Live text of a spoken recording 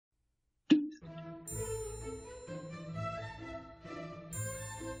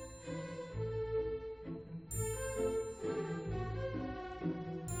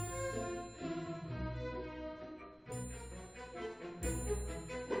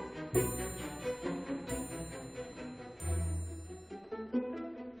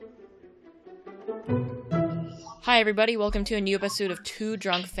Hi everybody, welcome to a new episode of Two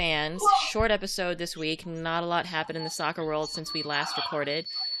Drunk Fans. Short episode this week, not a lot happened in the soccer world since we last recorded.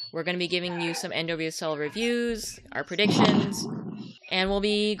 We're going to be giving you some NWSL reviews, our predictions, and we'll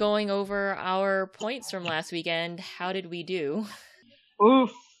be going over our points from last weekend. How did we do?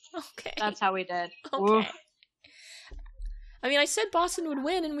 Oof. Okay. That's how we did. Okay. Oof. I mean, I said Boston would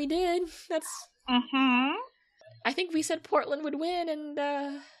win, and we did. Mm-hmm. I think we said Portland would win,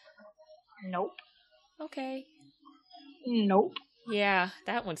 and, Nope. Okay. Nope. Yeah,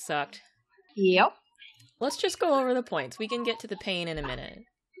 that one sucked. Yep. Let's just go over the points. We can get to the pain in a minute.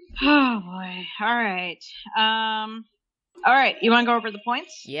 Oh, boy. All right. All right. You want to go over the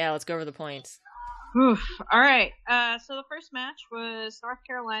points? Yeah, let's go over the points. Oof. All right. So the first match was North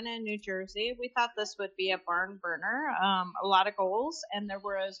Carolina and New Jersey. We thought this would be a barn burner. A lot of goals, and there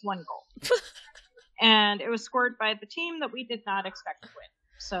was one goal. And it was scored by the team that we did not expect to win.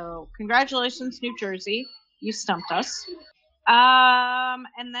 So congratulations, New Jersey. You stumped us.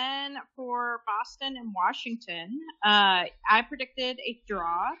 And then for Boston and Washington, I predicted a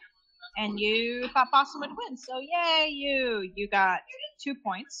draw, and you thought Boston would win. So yay, you got 2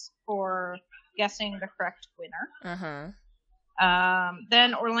 points for guessing the correct winner.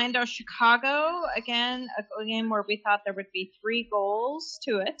 Then Orlando, Chicago, again, a game where we thought there would be 3 goals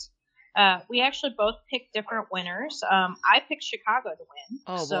to it. We actually both picked different winners. I picked Chicago to win.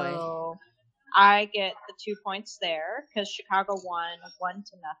 Oh, so boy. I get the 2 points there because Chicago won 1-0.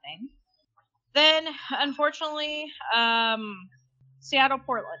 Then, unfortunately, Seattle,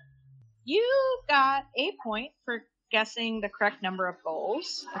 Portland. You got a point for guessing the correct number of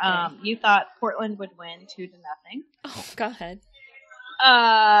goals. Okay. You thought Portland would win 2-0. Oh, go ahead.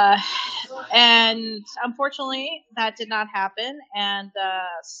 And unfortunately, that did not happen, and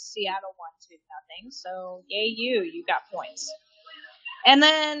Seattle won 2-0. So, yay you got points. And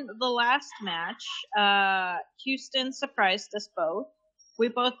then the last match, Houston surprised us both. We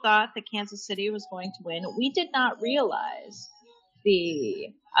both thought that Kansas City was going to win. We did not realize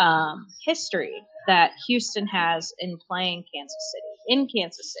the history that Houston has in playing Kansas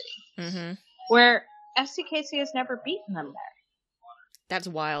City, where FCKC has never beaten them there. That's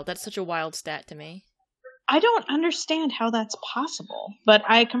wild. That's such a wild stat to me. I don't understand how that's possible, but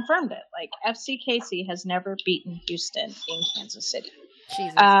I confirmed it. Like, FCKC has never beaten Houston in Kansas City.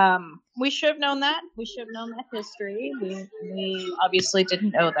 Jesus. We should have known that. We should have known that history. We obviously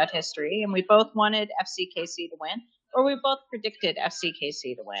didn't know that history, and we both wanted FCKC to win, or we both predicted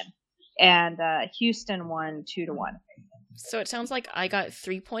FCKC to win. And Houston won 2-1. So it sounds like I got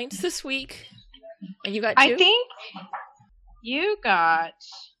 3 points this week, and you got 2? I think you got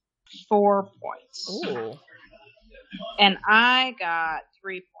 4 points. Ooh. And I got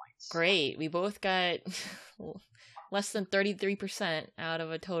 3 points. Great. We both got less than 33% out of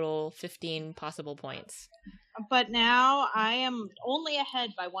a total 15 possible points. But now I am only ahead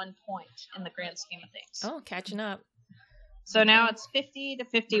by 1 point in the grand scheme of things. Oh, catching up. So now it's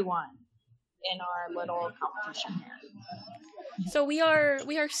 50-51 in our little competition here. So we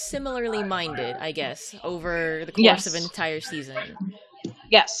are similarly minded, I guess, over the course of an entire season.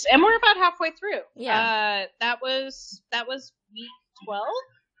 Yes, and we're about halfway through. Yeah. That was week 12?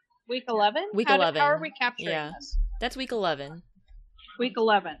 Week 11? Week How 11. How are we capturing this? That's week 11. Week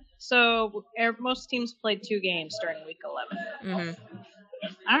 11. So most teams played 2 games during week 11.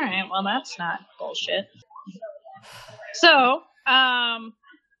 All right, well, that's not bullshit. So, not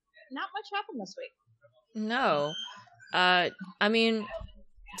much happened this week. No. I mean,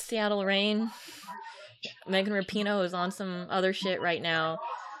 Seattle Reign. Megan Rapinoe is on some other shit right now.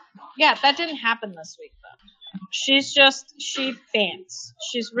 Yeah, that didn't happen this week, though. She bants.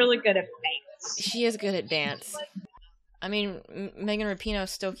 She's really good at bants. She is good at bants. I mean, Megan Rapinoe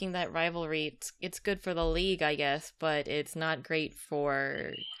stoking that rivalry, it's good for the league, I guess, but it's not great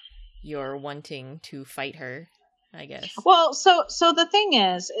for your wanting to fight her, I guess. Well, so the thing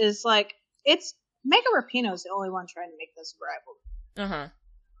is like, it's Megan Rapinoe's the only one trying to make this a rivalry.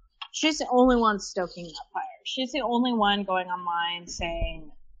 She's the only one stoking that fire. She's the only one going online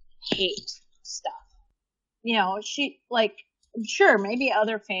saying hate stuff. You know, sure, maybe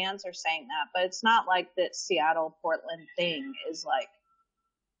other fans are saying that, but it's not like that Seattle-Portland thing is like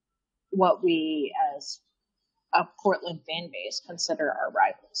what we as a Portland fan base consider our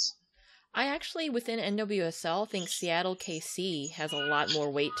rivals. I actually, within NWSL, think Seattle-KC has a lot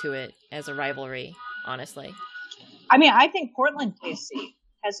more weight to it as a rivalry, honestly. I mean, I think Portland-KC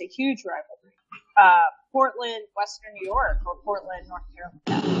has a huge rivalry. Portland, Western New York, or Portland, North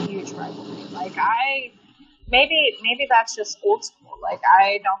Carolina, a huge rivalry. Like, maybe that's just old school. Like,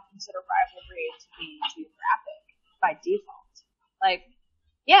 I don't consider rivalry to be geographic by default. Like,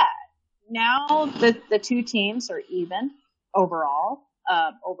 yeah, now the two teams are even overall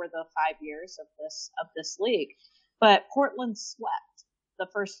over the 5 years of this league, but Portland swept the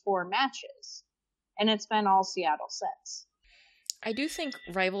first 4 matches, and it's been all Seattle since. I do think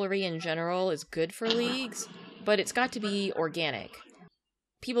rivalry in general is good for leagues, but it's got to be organic.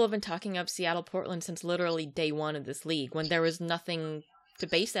 People have been talking up Seattle-Portland since literally day one of this league, when there was nothing to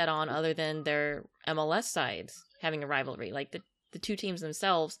base that on other than their MLS sides having a rivalry. Like, the two teams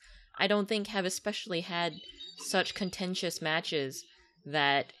themselves, I don't think have especially had such contentious matches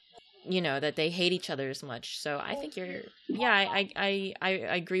that, you know, that they hate each other as much. So I think I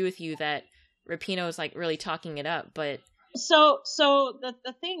agree with you that Rapinoe is, like, really talking it up, but... So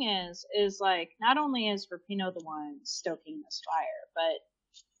the thing is like, not only is Rapinoe the one stoking this fire, but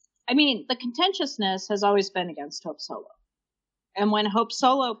I mean, the contentiousness has always been against Hope Solo. And when Hope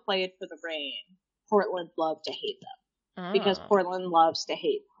Solo played for the Reign, Portland loved to hate them. Because Portland loves to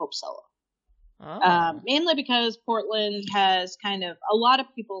hate Hope Solo. Mainly because Portland has a lot of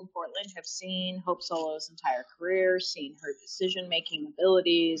people in Portland have seen Hope Solo's entire career, seen her decision-making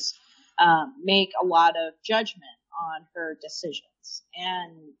abilities, make a lot of judgment on her decisions.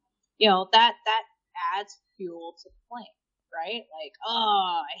 And, you know, that adds fuel to the flame, right? Like,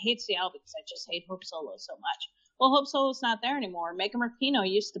 oh, I hate Seattle because I just hate Hope Solo so much. Well, Hope Solo's not there anymore. Megan Rapinoe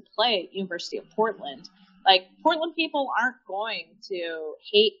used to play at University of Portland. Like, Portland people aren't going to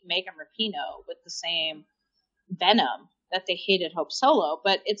hate Megan Rapinoe with the same venom that they hated Hope Solo,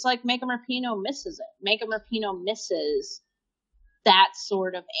 but it's like Megan Rapinoe misses it. Megan Rapinoe misses that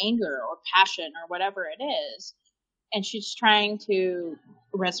sort of anger or passion or whatever it is, and she's trying to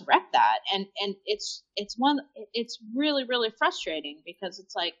resurrect that. And it's really, really frustrating because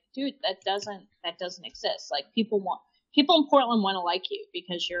it's like, dude, that doesn't exist. Like, people in Portland want to like you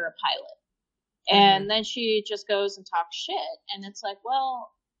because you're a pilot. And then she just goes and talks shit. And it's like,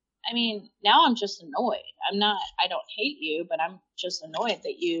 well, I mean, now I'm just annoyed. I don't hate you, but I'm just annoyed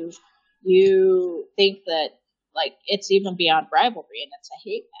that you think that, like, it's even beyond rivalry and it's a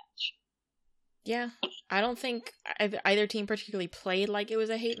hate match. Yeah, I don't think either team particularly played like it was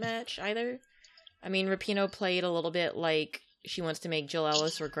a hate match either. I mean, Rapinoe played a little bit like she wants to make Jill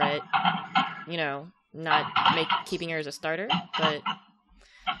Ellis regret, you know, not keeping her as a starter, but...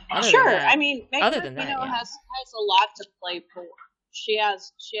 Sure, I mean, Megan Rapinoe has a lot to play for. She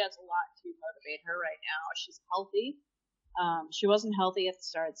has a lot to motivate her right now. She's healthy. She wasn't healthy at the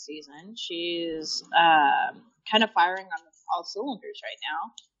start of the season. She's kind of firing on all cylinders right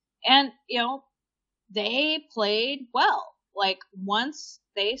now. And, you know, they played well. Like, once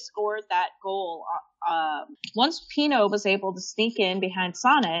they scored that goal, once Pino was able to sneak in behind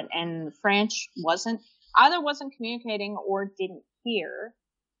Sonnet and French wasn't communicating or didn't hear,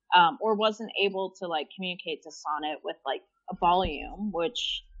 or wasn't able to, like, communicate to Sonnet with, like, a volume,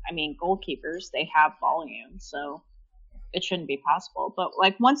 which, I mean, goalkeepers, they have volume, so it shouldn't be possible. But,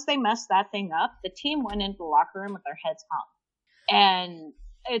 like, once they messed that thing up, the team went into the locker room with their heads hung. And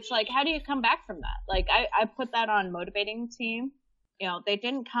it's like, how do you come back from that? Like, I put that on motivating the team. You know, they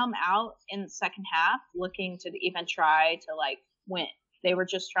didn't come out in the second half looking to even try to, like, win. They were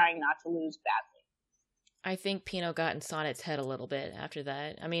just trying not to lose badly. I think Pino got in Sonnet's head a little bit after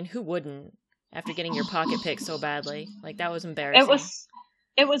that. I mean, who wouldn't? After getting your pocket picked so badly. Like, that was embarrassing.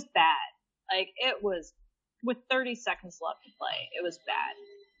 It was bad. Like, it was, with 30 seconds left to play, it was bad.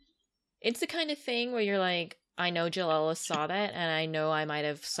 It's the kind of thing where you're like, I know Jill Ellis saw that, and I know I might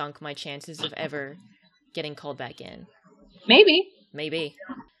have sunk my chances of ever getting called back in. Maybe.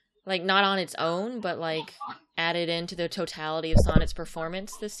 Like, not on its own, but, like, added into the totality of Sonnet's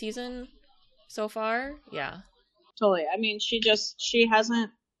performance this season so far. Yeah. Totally. I mean, she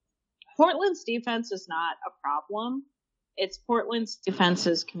hasn't... Portland's defense is not a problem. It's Portland's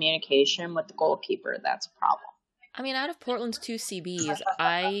defense's communication with the goalkeeper that's a problem. I mean, out of Portland's 2 CBs,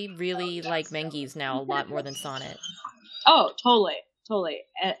 I really like Menges now a lot more than Sonnet. Oh, totally.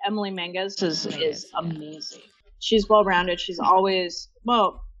 Emily Menges is amazing. Yeah. She's well-rounded. She's always, 95%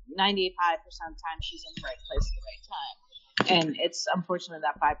 of the time she's in the right place at the right time. And it's unfortunately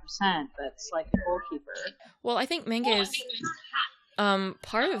that 5% that's like the goalkeeper. Well, I think Menges...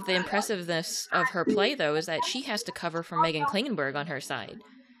 part of the impressiveness of her play, though, is that she has to cover for Megan Klingenberg on her side.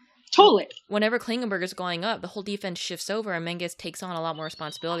 Totally. Whenever Klingenberg is going up, the whole defense shifts over, and Menges takes on a lot more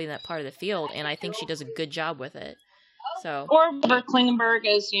responsibility in that part of the field, and I think she does a good job with it. So, or whenever Klingenberg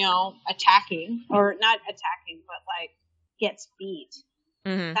is, you know, attacking, or not attacking, but, like, gets beat.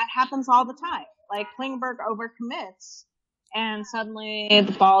 Mm-hmm. That happens all the time. Like, Klingenberg overcommits, and suddenly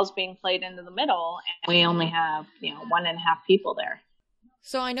the ball is being played into the middle, and we only have, you know, 1.5 people there.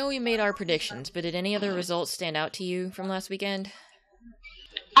 So I know we made our predictions, but did any other results stand out to you from last weekend?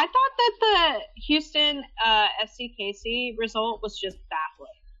 I thought that the Houston SCKC result was just baffling.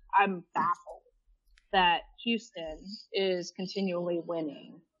 I'm baffled that Houston is continually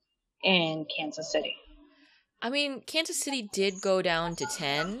winning in Kansas City. I mean, Kansas City did go down to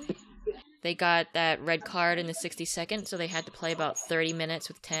 10. They got that red card in the 62nd, so they had to play about 30 minutes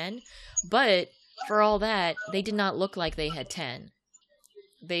with 10. But for all that, they did not look like they had 10.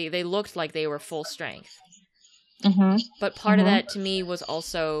 They looked like they were full strength. Mm-hmm. But part of that to me was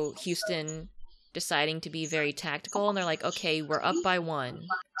also Houston deciding to be very tactical, and they're like, okay, we're up by 1.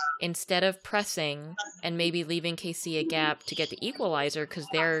 Instead of pressing and maybe leaving KC a gap to get the equalizer because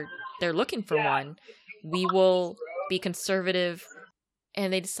they're looking for one, we will be conservative.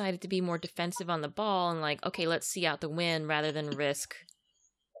 And they decided to be more defensive on the ball and like, okay, let's see out the win rather than risk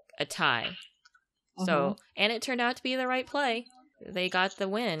a tie. So, and it turned out to be the right play. They got the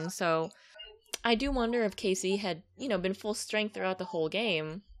win. So I do wonder if KC had, been full strength throughout the whole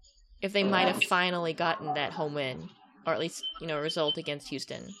game, if they might have finally gotten that home win, or at least, result against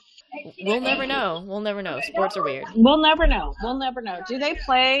Houston. We'll never know. We'll never know. Sports are weird. We'll never know. We'll never know. Do they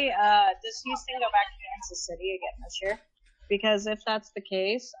play, does Houston go back to Kansas City again this year? Because if that's the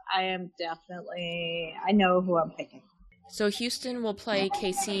case, I know who I'm picking. So Houston will play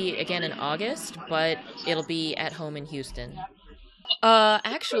KC again in August, but it'll be at home in Houston.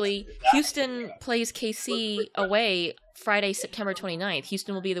 Actually, Houston plays KC away Friday, September 29th.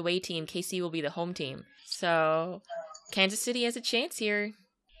 Houston will be the away team, KC will be the home team. So Kansas City has a chance here.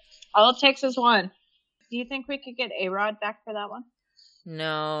 All it takes is one. Do you think we could get A-Rod back for that one?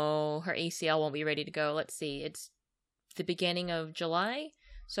 No, her ACL won't be ready to go. Let's see. It's the beginning of July.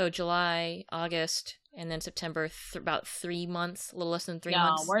 So July, August, and then September, about 3 months, a little less than 3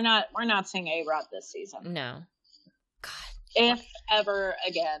 months. No, we're not seeing A-Rod this season. No. God. If ever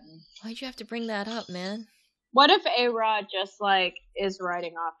again. Why'd you have to bring that up, man? What if A-Rod just, is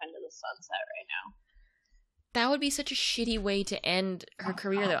riding off into the sunset right now? That would be such a shitty way to end her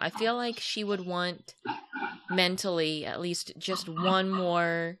career, though. I feel like she would want, mentally, at least just one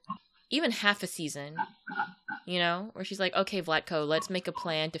more, even half a season, where she's like, okay, Vlatko, let's make a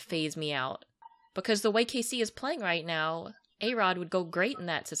plan to phase me out. Because the way KC is playing right now, A-Rod would go great in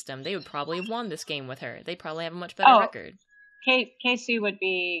that system. They would probably have won this game with her. They'd probably have a much better record. KC would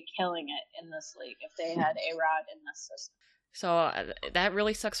be killing it in this league if they had A-Rod in this system. So that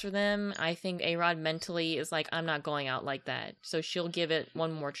really sucks for them. I think A-Rod mentally is like, I'm not going out like that. So she'll give it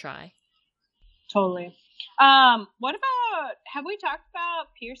one more try. Totally. What about, have we talked about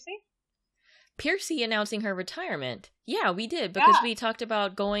Piercy? Piercy announcing her retirement. Yeah, we did, because we talked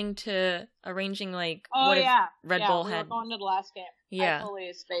about arranging, Red Bull had... we were going to the last game. Yeah. I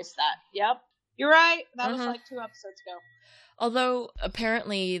totally spaced that. Yep. You're right. That was 2 episodes ago. Although,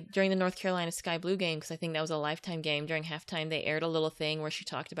 apparently, during the North Carolina Sky Blue game, because I think that was a Lifetime game, during halftime, they aired a little thing where she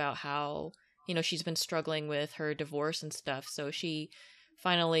talked about how, she's been struggling with her divorce and stuff, so she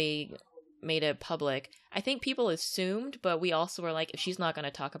finally made it public. I think people assumed, but we also were like, if she's not going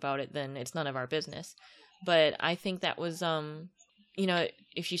to talk about it, then it's none of our business. But I think that was,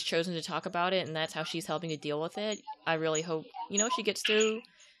 if she's chosen to talk about it and that's how she's helping to deal with it, I really hope, she gets through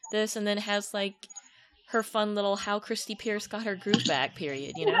this and then has, her fun little how Christy Pierce got her groove back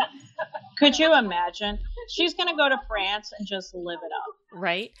period, Could you imagine? She's going to go to France and just live it up.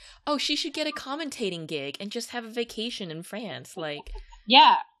 Right? Oh, she should get a commentating gig and just have a vacation in France.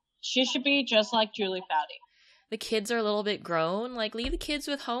 Yeah, she should be just like Julie Foudy. The kids are a little bit grown. Leave the kids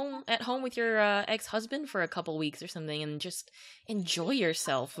at home with your ex-husband for a couple weeks or something and just enjoy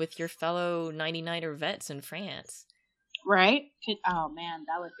yourself with your fellow 99er vets in France. Right? Oh, man,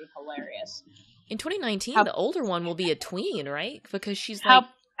 that would be hilarious. In 2019, the older one will be a tween, right? Because she's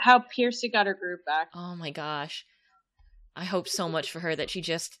how Piercy got her groove back. Oh my gosh. I hope so much for her that she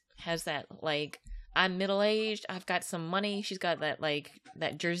just has that, I'm middle-aged, I've got some money. She's got that,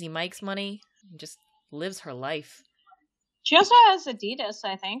 that Jersey Mike's money. Just lives her life. She also has Adidas,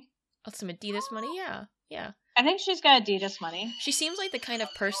 I think. Oh, some Adidas money? Yeah. I think she's got Adidas money. She seems like the kind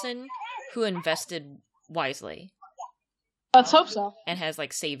of person who invested wisely. Let's hope so. And has,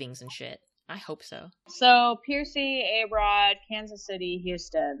 savings and shit. I hope so. So, Piercy, A-Rod, Kansas City,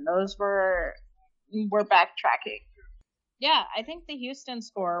 Houston. Those we're backtracking. Yeah, I think the Houston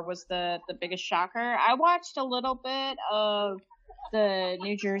score was the biggest shocker. I watched a little bit of the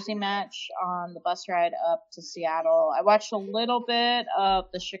New Jersey match on the bus ride up to Seattle. I watched a little bit of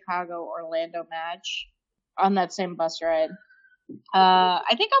the Chicago-Orlando match on that same bus ride.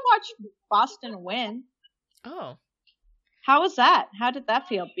 I think I watched Boston win. Oh. How was that? How did that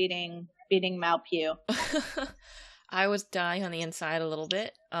feel, beating Malpew? I was dying on the inside a little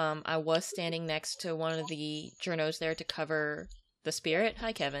bit. I was standing next to one of the journos there to cover the Spirit.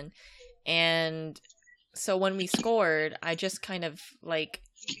 Hi, Kevin. And so when we scored, I just kind of like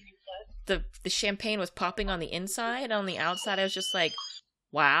the champagne was popping on the inside, and on the outside I was just like,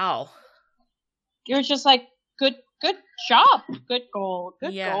 wow. You're just like, good job. Good goal.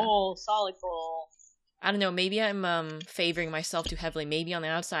 Good goal. Solid goal. I don't know, maybe I'm favoring myself too heavily. Maybe on the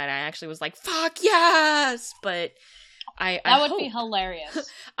outside I actually was like, fuck yes! But that would be hilarious.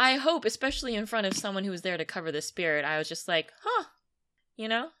 I hope, especially in front of someone who was there to cover the Spirit, I was just like, huh, you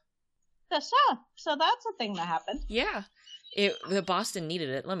know? So that's a thing that happened. Yeah. The Boston needed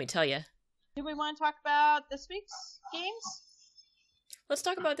it, let me tell you. Do we want to talk about this week's games? Let's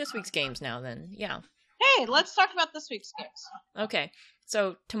talk about this week's games now, then. Yeah. Hey, let's talk about this week's games. Okay.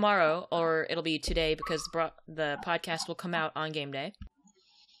 So tomorrow, or it'll be today because the podcast will come out on game day.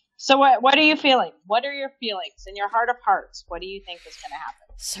 So what are you feeling? What are your feelings in your heart of hearts? What do you think is going to happen?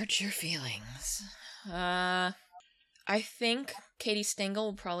 Search your feelings. I think Katie Stengel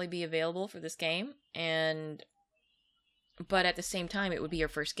will probably be available for this game, but at the same time, it would be her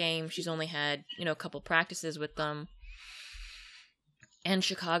first game. She's only had, a couple practices with them. And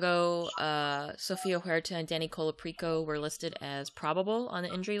Chicago, Sofia Huerta and Danny Colaprico were listed as probable on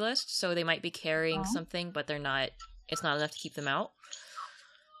the injury list, so they might be carrying something, but it's not enough to keep them out.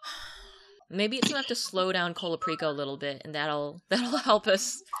 Maybe it's enough to slow down Colaprico a little bit, and that'll help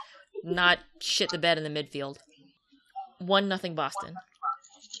us not shit the bed in the midfield. 1-0 Boston.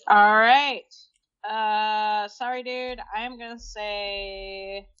 All right. Sorry, dude. I'm gonna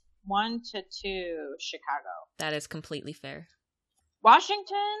say 1-2 Chicago. That is completely fair.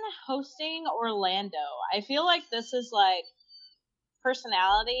 Washington hosting Orlando. I feel like this is like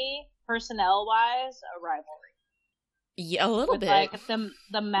personnel-wise, a rivalry. Yeah, a little bit. Like the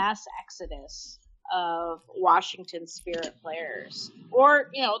mass exodus of Washington Spirit players,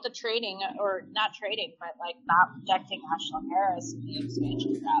 or the trading, or not trading, but like not protecting Ashlyn Harris in the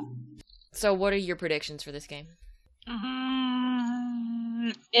expansion draft. So, what are your predictions for this game?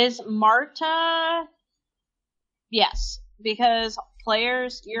 Is Marta? Yes, because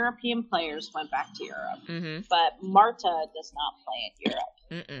European players went back to Europe, but Marta does not play in Europe.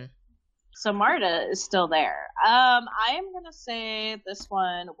 Mm-mm. So Marta is still there. I am gonna say this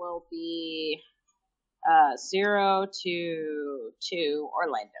one will be 0-2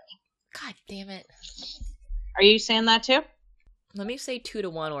 Orlando. God damn it! Are you saying that too? Let me say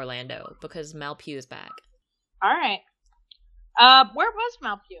 2-1 Orlando because Malpew is back. All right. Where was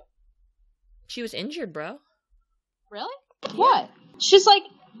Malpew? She was injured, bro. Really? Yeah. What? She's like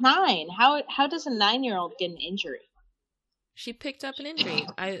 9. How does a 9-year-old get an injury? She picked up an injury.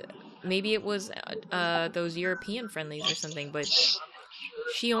 Maybe it was those European friendlies or something, but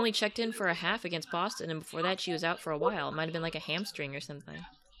she only checked in for a half against Boston, and before that she was out for a while. It might have been like a hamstring or something.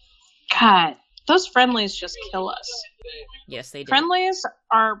 God, those friendlies just kill us. Yes, they do. Friendlies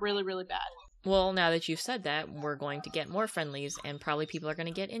are really, really bad. Well, now that you've said that, we're going to get more friendlies, and probably people are going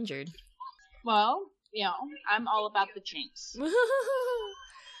to get injured. Well, I'm all about the jinx.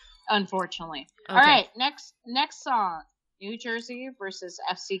 Unfortunately. Okay. All right, next song. New Jersey versus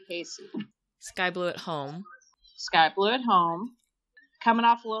FCKC. Sky Blue at home. Sky Blue at home. Coming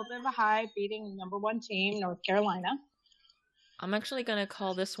off a little bit of a high, beating number 1 team, North Carolina. I'm actually going to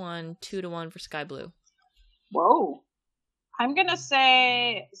call this one 2-1 for Sky Blue. Whoa. I'm going to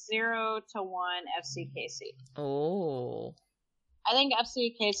say 0-1 FCKC. Oh. I think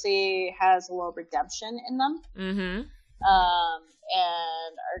FCKC has a little redemption in them. Mm-hmm. And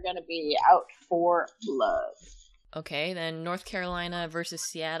are going to be out for blood. Okay, then North Carolina versus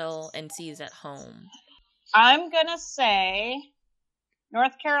Seattle. NC is at home. I'm going to say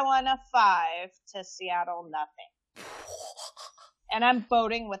North Carolina 5 to Seattle nothing. And I'm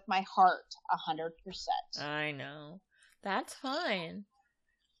voting with my heart 100%. I know. That's fine.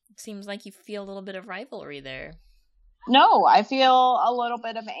 It seems like you feel a little bit of rivalry there. No, I feel a little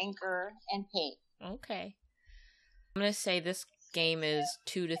bit of anger and pain. Okay. I'm going to say this game is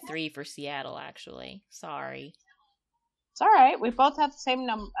 2-3 for Seattle, actually. Sorry. It's alright. We both have the same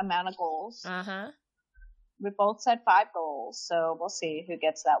amount of goals. Uh-huh. We both said 5 goals, so we'll see who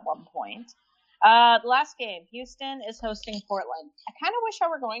gets that 1 point. The last game, Houston is hosting Portland. I kind of wish I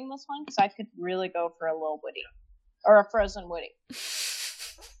were going this one, because I could really go for a little Woody. Or a frozen Woody.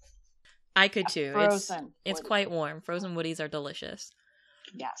 I could too. Frozen It's quite warm. Frozen Woodies are delicious.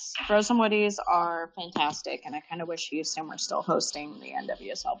 Yes. Frozen Woodies are fantastic, and I kind of wish Houston were still hosting the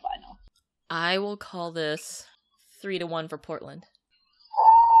NWSL final. I will call this 3-1 for Portland.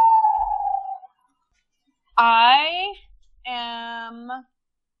 I am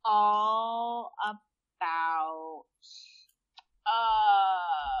all about...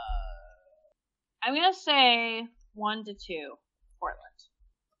 I'm going to say 1-2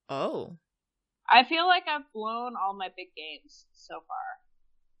 Oh. I feel like I've blown all my big games so far.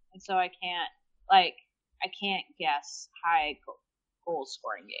 And so I can't guess high goal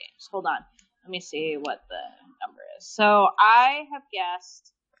scoring games. Hold on. Let me see what the number is. So I have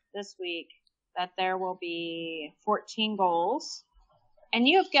guessed this week that there will be 14 goals. And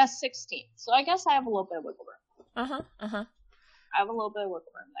you have guessed 16. So I guess I have a little bit of wiggle room. I have a little bit of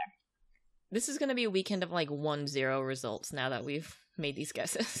wiggle room there. This is going to be a weekend of like 1-0 results now that we've made these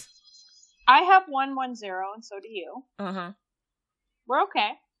guesses. I have 1-1-0, and so do you. We're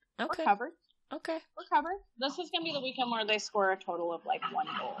okay. Okay. We're covered. Okay. We're covered. This is going to be the weekend where they score a total of like 1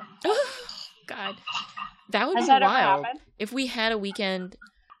 goal. God. That would Has be that ever wild. happened? If we had a weekend...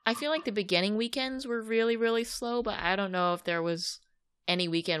 I feel like the beginning weekends were really, really slow, but I don't know if there was any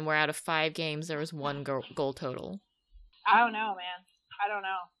weekend where out of 5 games there was 1 goal total. I don't know, man. I don't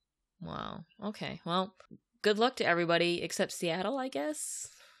know. Wow. Okay. Well, good luck to everybody except Seattle, I guess.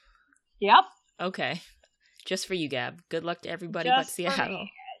 Yep. Okay. Just for you, Gab. Good luck to everybody Just but Seattle.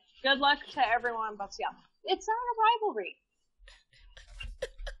 me. Good luck to everyone but Seattle. It's not a rivalry.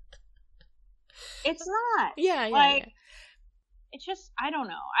 It's not. Yeah. It's just, I don't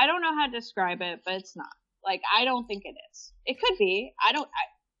know. I don't know how to describe it, but it's not. Like, I don't think it is. It could be. I don't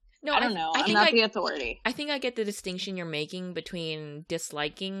know. I'm not the authority. I think I get the distinction you're making between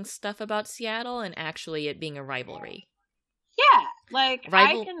disliking stuff about Seattle and actually it being a rivalry. Yeah. Like,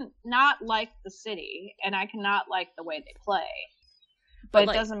 I can not like the city, and I cannot like the way they play. But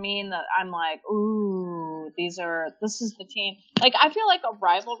it doesn't mean that I'm like, ooh, this is the team. Like, I feel like a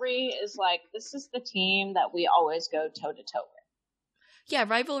rivalry is like, this is the team that we always go toe-to-toe with. Yeah,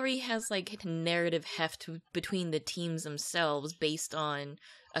 rivalry has like narrative heft between the teams themselves based on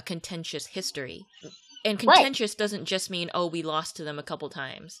a contentious history. And contentious doesn't just mean, oh, we lost to them a couple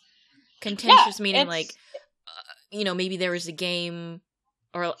times. Contentious meaning like, maybe there was a game,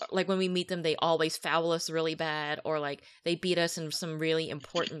 or like when we meet them, they always foul us really bad, or like they beat us in some really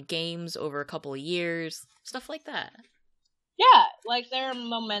important games over a couple of years, stuff like that. Yeah, like they're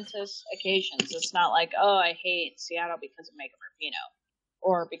momentous occasions. It's not like, oh, I hate Seattle because of Megan Rapinoe.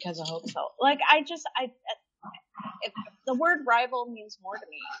 Or because of Hotel. Like, the word rival means more to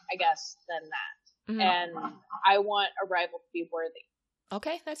me, I guess, than that. Mm-hmm. And I want a rival to be worthy.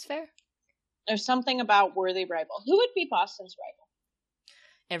 Okay, that's fair. There's something about worthy rival. Who would be Boston's rival?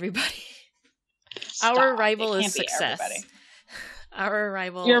 Everybody. Stop. Our rival is success. Our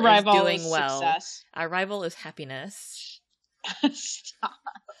rival Your rival is doing is well. Success. Our rival is happiness. Stop.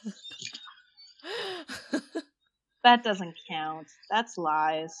 That doesn't count. That's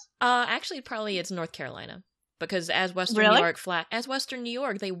lies. Actually, probably it's North Carolina. Because as Western New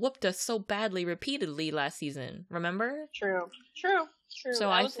York, they whooped us so badly repeatedly last season. Remember? True. So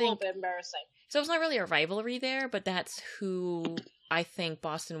that was a little bit embarrassing. So it's not really a rivalry there, but that's who I think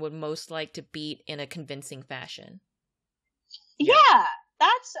Boston would most like to beat in a convincing fashion. Yeah,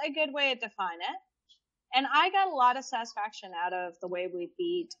 that's a good way to define it. And I got a lot of satisfaction out of the way we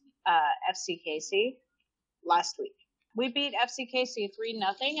beat FC Casey last week. We beat FC Casey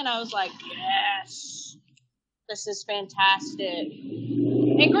 3-0, and I was like, yes, this is fantastic.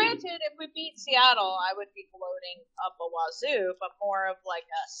 And granted, if we beat Seattle, I would be gloating up a wazoo, but more of like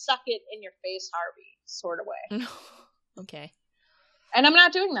a suck it in your face, Harvey sort of way. Okay. And I'm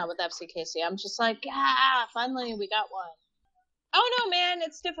not doing that with FC Casey. I'm just like, finally we got one. Oh no, man,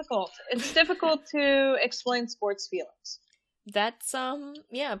 it's difficult. It's difficult to explain sports feelings. That's,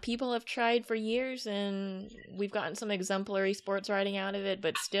 people have tried for years, and we've gotten some exemplary sports writing out of it,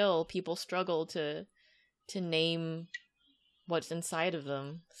 but still, people struggle to name what's inside of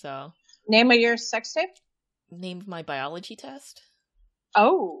them, so. Name of your sex tape? Name of my biology test?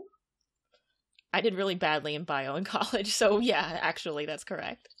 Oh. I did really badly in bio in college, so yeah, actually, that's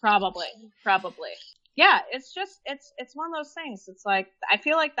correct. Probably. Yeah, it's just, it's one of those things. It's like, I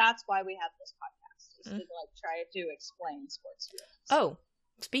feel like that's why we have this podcast. To like try to explain sports feelings. Oh,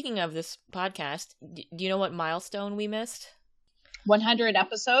 speaking of this podcast, do you know what milestone we missed? 100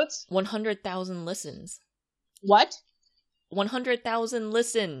 episodes? 100,000 listens. What? 100,000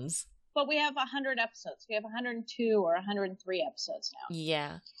 listens. But we have 100 episodes. We have 102 or 103 episodes now.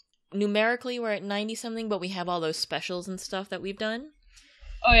 Yeah. Numerically, we're at 90-something, but we have all those specials and stuff that we've done.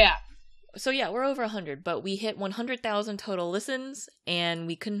 Oh, yeah. So yeah, we're over 100, but we hit 100,000 total listens, and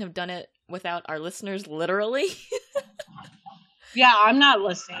we couldn't have done it without our listeners, literally. Yeah, I'm not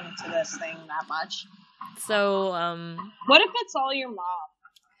listening to this thing that much. So, what if it's all your mom?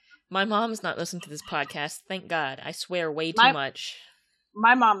 My mom's not listening to this podcast, thank God. I swear way too much.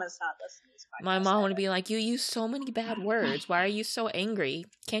 My mom is not listening to this podcast. My mom would be like, you use so many bad words. Why are you so angry?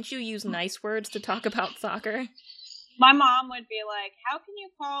 Can't you use nice words to talk about soccer? My mom would be like, how can you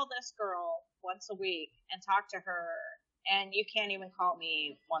call this girl once a week and talk to her, and you can't even call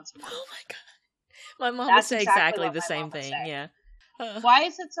me once a month? Oh my god. My mom would say exactly the same thing, yeah. Why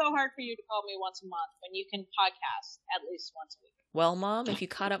is it so hard for you to call me once a month when you can podcast at least once a week? Well, Mom, if you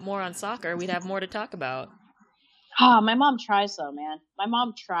caught up more on soccer, we'd have more to talk about. My mom tries though, man. My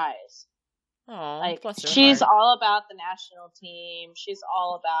mom tries. Oh, bless her she's heart. all about the national team. She's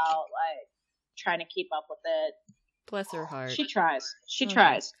all about trying to keep up with it. Bless her heart. She tries. She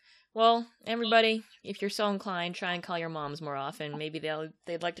tries. Well, everybody, if you're so inclined, try and call your moms more often. Maybe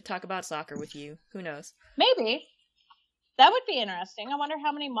they'd like to talk about soccer with you. Who knows? Maybe. That would be interesting. I wonder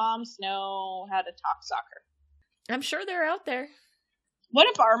how many moms know how to talk soccer. I'm sure they're out there. What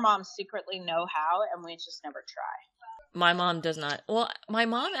if our moms secretly know how and we just never try? My mom does not. Well, my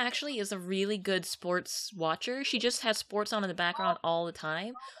mom actually is a really good sports watcher. She just has sports on in the background all the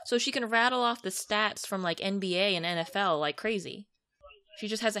time. So she can rattle off the stats from like NBA and NFL like crazy. She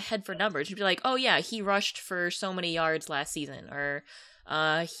just has a head for numbers. She'd be like, oh yeah, he rushed for so many yards last season. Or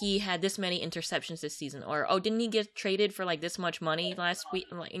he had this many interceptions this season. Or, oh, didn't he get traded for like this much money last week?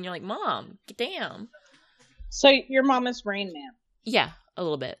 And you're like, Mom, damn. So your mom is Rain Man. Yeah, a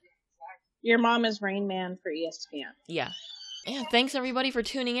little bit. Your mom is Rain Man for ESPN. Yeah. Yeah, thanks everybody for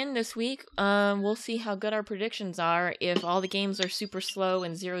tuning in this week. We'll see how good our predictions are. If all the games are super slow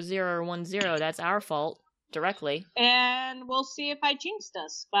and 0-0 or 1-0, that's our fault directly. And we'll see if I jinxed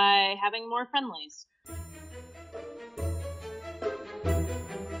us by having more friendlies.